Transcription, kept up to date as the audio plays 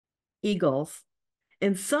Eagles.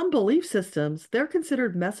 In some belief systems, they're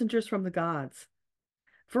considered messengers from the gods.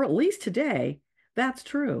 For at least today, that's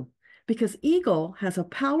true, because eagle has a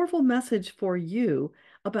powerful message for you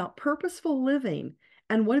about purposeful living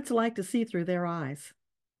and what it's like to see through their eyes.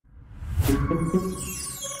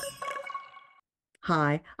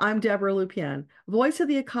 Hi, I'm Deborah Lupien, voice of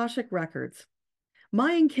the Akashic Records.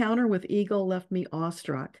 My encounter with eagle left me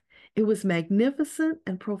awestruck. It was magnificent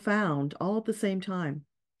and profound all at the same time.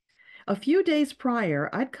 A few days prior,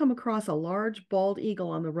 I'd come across a large bald eagle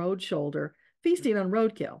on the road shoulder, feasting on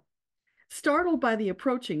roadkill. Startled by the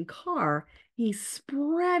approaching car, he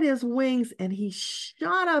spread his wings and he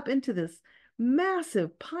shot up into this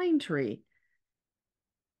massive pine tree.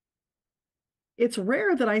 It's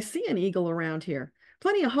rare that I see an eagle around here.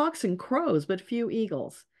 Plenty of hawks and crows, but few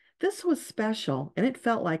eagles. This was special, and it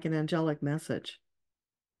felt like an angelic message.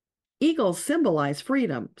 Eagles symbolize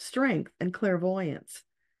freedom, strength, and clairvoyance.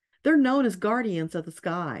 They're known as guardians of the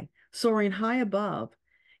sky, soaring high above,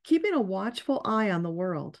 keeping a watchful eye on the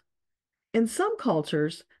world. In some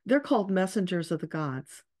cultures, they're called messengers of the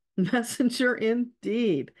gods. Messenger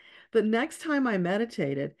indeed. The next time I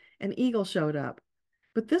meditated, an eagle showed up.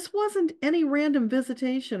 But this wasn't any random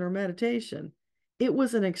visitation or meditation. It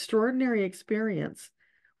was an extraordinary experience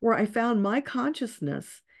where I found my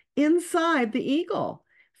consciousness inside the eagle,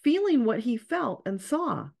 feeling what he felt and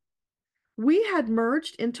saw. We had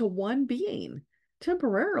merged into one being,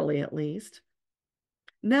 temporarily at least.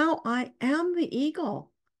 Now I am the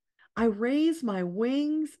eagle. I raise my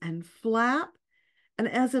wings and flap, and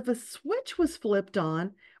as if a switch was flipped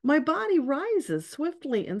on, my body rises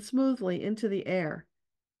swiftly and smoothly into the air.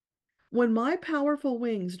 When my powerful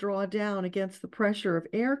wings draw down against the pressure of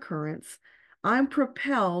air currents, I'm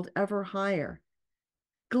propelled ever higher.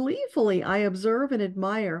 Gleefully, I observe and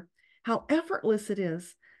admire how effortless it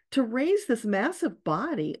is to raise this massive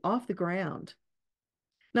body off the ground.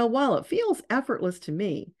 Now, while it feels effortless to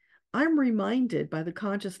me, I'm reminded by the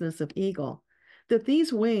consciousness of eagle that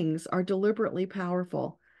these wings are deliberately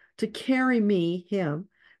powerful to carry me, him,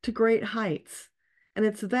 to great heights. And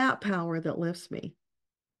it's that power that lifts me.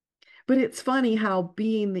 But it's funny how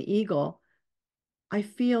being the eagle, I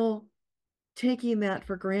feel taking that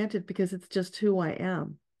for granted because it's just who I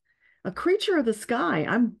am. A creature of the sky,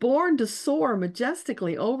 I'm born to soar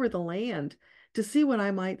majestically over the land to see what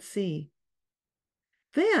I might see.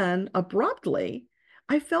 Then, abruptly,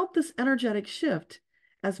 I felt this energetic shift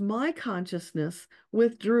as my consciousness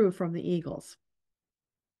withdrew from the eagles.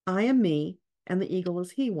 I am me, and the eagle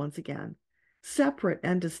is he once again, separate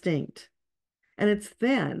and distinct. And it's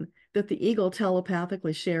then that the eagle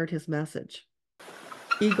telepathically shared his message.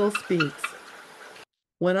 Eagle speaks.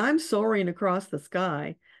 When I'm soaring across the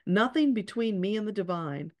sky, nothing between me and the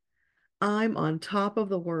divine, I'm on top of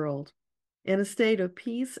the world, in a state of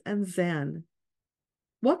peace and zen.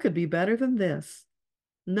 What could be better than this?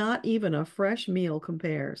 Not even a fresh meal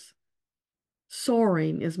compares.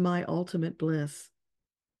 Soaring is my ultimate bliss.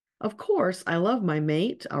 Of course, I love my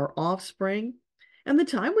mate, our offspring, and the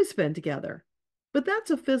time we spend together, but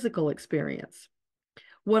that's a physical experience.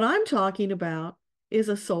 What I'm talking about is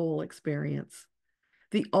a soul experience,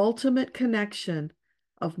 the ultimate connection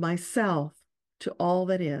of myself to all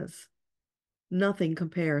that is. Nothing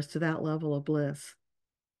compares to that level of bliss.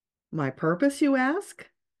 My purpose, you ask?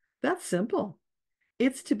 That's simple.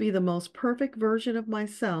 It's to be the most perfect version of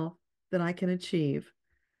myself that I can achieve.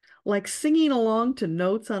 Like singing along to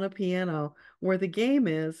notes on a piano where the game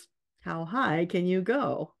is, how high can you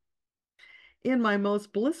go? In my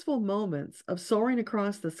most blissful moments of soaring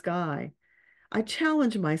across the sky, I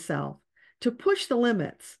challenge myself to push the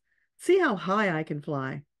limits, see how high I can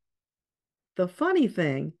fly. The funny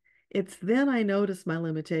thing, it's then I notice my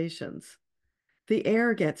limitations. The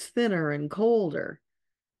air gets thinner and colder.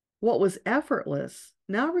 What was effortless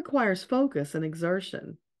now requires focus and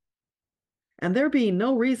exertion. And there being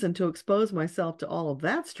no reason to expose myself to all of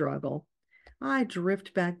that struggle, I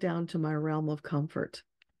drift back down to my realm of comfort.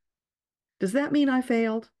 Does that mean I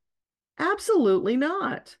failed? Absolutely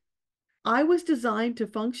not. I was designed to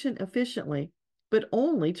function efficiently, but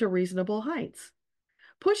only to reasonable heights.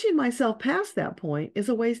 Pushing myself past that point is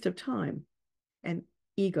a waste of time. An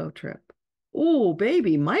ego trip. Ooh,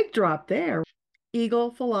 baby, mic drop there.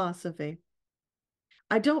 Ego philosophy.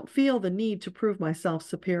 I don't feel the need to prove myself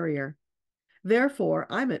superior. Therefore,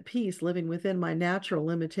 I'm at peace living within my natural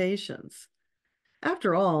limitations.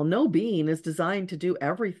 After all, no being is designed to do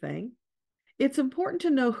everything. It's important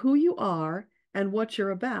to know who you are and what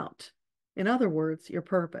you're about. In other words, your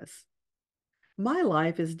purpose. My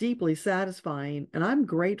life is deeply satisfying, and I'm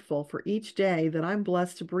grateful for each day that I'm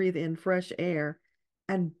blessed to breathe in fresh air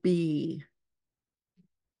and be.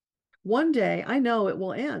 One day I know it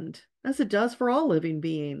will end, as it does for all living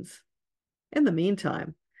beings. In the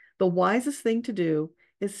meantime, the wisest thing to do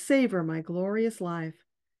is savor my glorious life.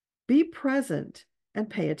 Be present and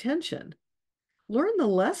pay attention. Learn the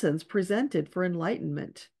lessons presented for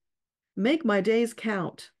enlightenment. Make my days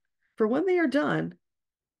count, for when they are done,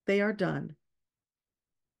 they are done.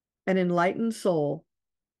 An enlightened soul.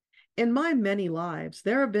 In my many lives,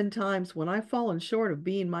 there have been times when I've fallen short of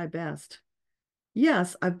being my best.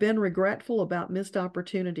 Yes, I've been regretful about missed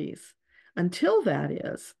opportunities. Until that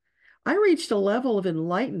is, I reached a level of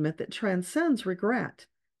enlightenment that transcends regret.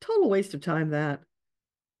 Total waste of time, that.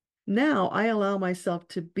 Now I allow myself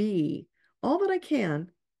to be all that I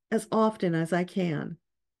can as often as I can.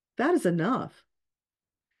 That is enough.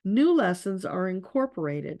 New lessons are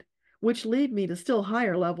incorporated, which lead me to still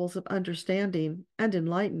higher levels of understanding and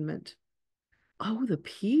enlightenment. Oh, the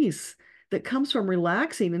peace that comes from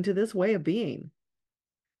relaxing into this way of being.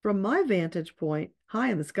 From my vantage point, high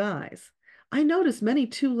in the skies, I notice many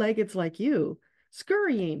two-leggeds like you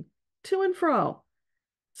scurrying to and fro,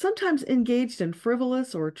 sometimes engaged in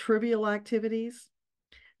frivolous or trivial activities.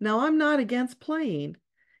 Now, I'm not against playing.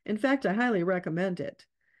 In fact, I highly recommend it.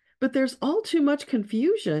 But there's all too much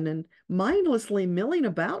confusion and mindlessly milling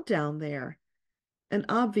about down there, an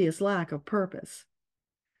obvious lack of purpose.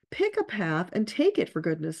 Pick a path and take it, for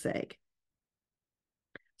goodness sake.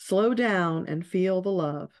 Slow down and feel the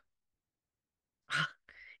love.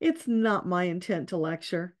 It's not my intent to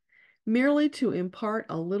lecture, merely to impart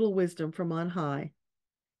a little wisdom from on high.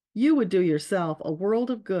 You would do yourself a world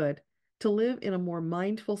of good to live in a more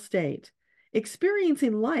mindful state,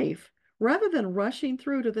 experiencing life rather than rushing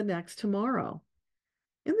through to the next tomorrow.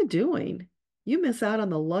 In the doing, you miss out on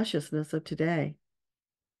the lusciousness of today.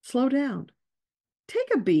 Slow down. Take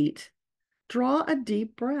a beat. Draw a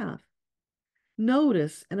deep breath.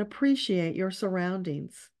 Notice and appreciate your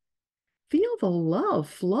surroundings. Feel the love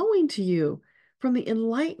flowing to you from the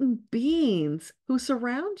enlightened beings who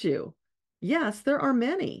surround you. Yes, there are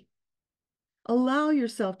many. Allow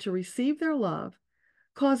yourself to receive their love,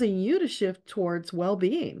 causing you to shift towards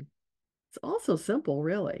well-being. It's also simple,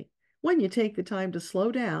 really, when you take the time to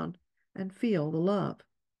slow down and feel the love.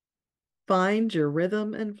 Find your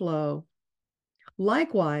rhythm and flow.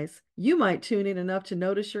 Likewise, you might tune in enough to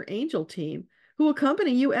notice your angel team who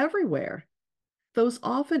accompany you everywhere. Those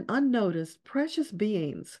often unnoticed, precious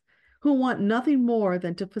beings who want nothing more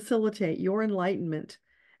than to facilitate your enlightenment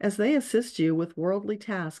as they assist you with worldly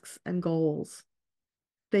tasks and goals.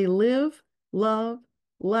 They live, love,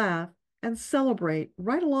 laugh, and celebrate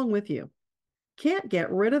right along with you. Can't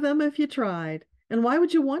get rid of them if you tried, and why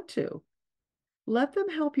would you want to? Let them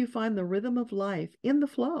help you find the rhythm of life in the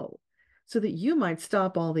flow so that you might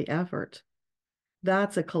stop all the effort.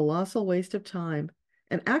 That's a colossal waste of time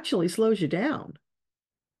and actually slows you down.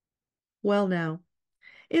 Well, now,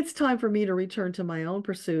 it's time for me to return to my own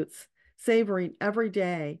pursuits, savoring every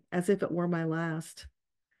day as if it were my last.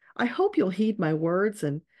 I hope you'll heed my words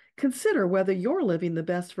and consider whether you're living the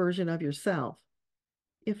best version of yourself.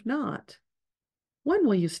 If not, when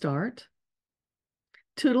will you start?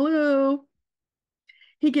 Toodaloo!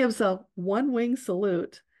 He gives a one-wing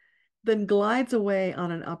salute, then glides away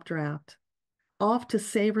on an updraft, off to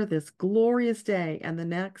savor this glorious day and the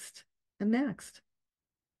next and next.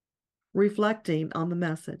 Reflecting on the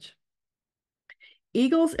message.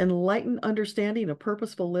 Eagle's enlightened understanding of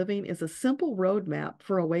purposeful living is a simple roadmap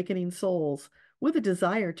for awakening souls with a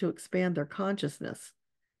desire to expand their consciousness.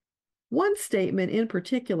 One statement in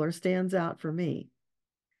particular stands out for me.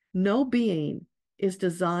 No being is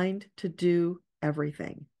designed to do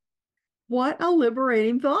everything. What a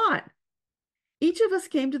liberating thought! Each of us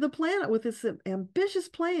came to the planet with this ambitious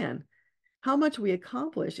plan. How much we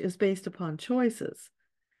accomplish is based upon choices,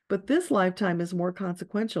 but this lifetime is more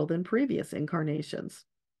consequential than previous incarnations.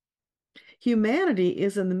 Humanity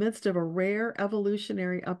is in the midst of a rare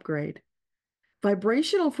evolutionary upgrade.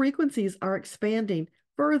 Vibrational frequencies are expanding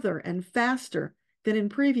further and faster than in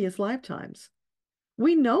previous lifetimes.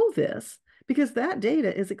 We know this because that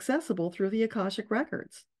data is accessible through the Akashic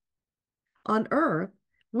records. On Earth,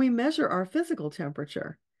 we measure our physical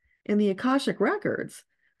temperature. In the Akashic records,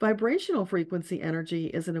 vibrational frequency energy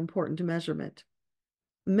is an important measurement.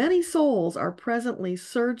 Many souls are presently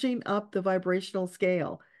surging up the vibrational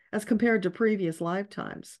scale as compared to previous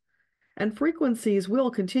lifetimes, and frequencies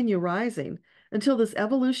will continue rising until this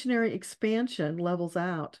evolutionary expansion levels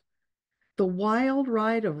out. The wild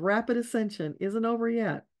ride of rapid ascension isn't over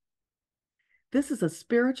yet. This is a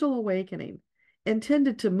spiritual awakening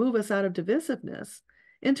intended to move us out of divisiveness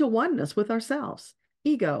into oneness with ourselves,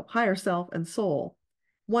 ego, higher self, and soul,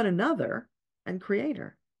 one another, and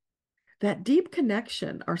creator. That deep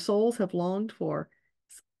connection our souls have longed for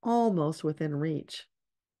is almost within reach.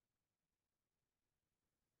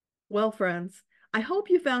 Well, friends, I hope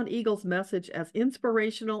you found Eagle's message as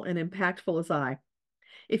inspirational and impactful as I.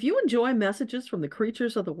 If you enjoy messages from the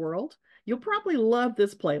creatures of the world, you'll probably love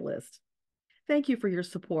this playlist. Thank you for your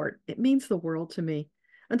support. It means the world to me.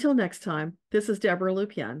 Until next time, this is Deborah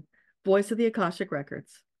Lupien, voice of the Akashic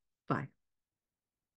Records. Bye.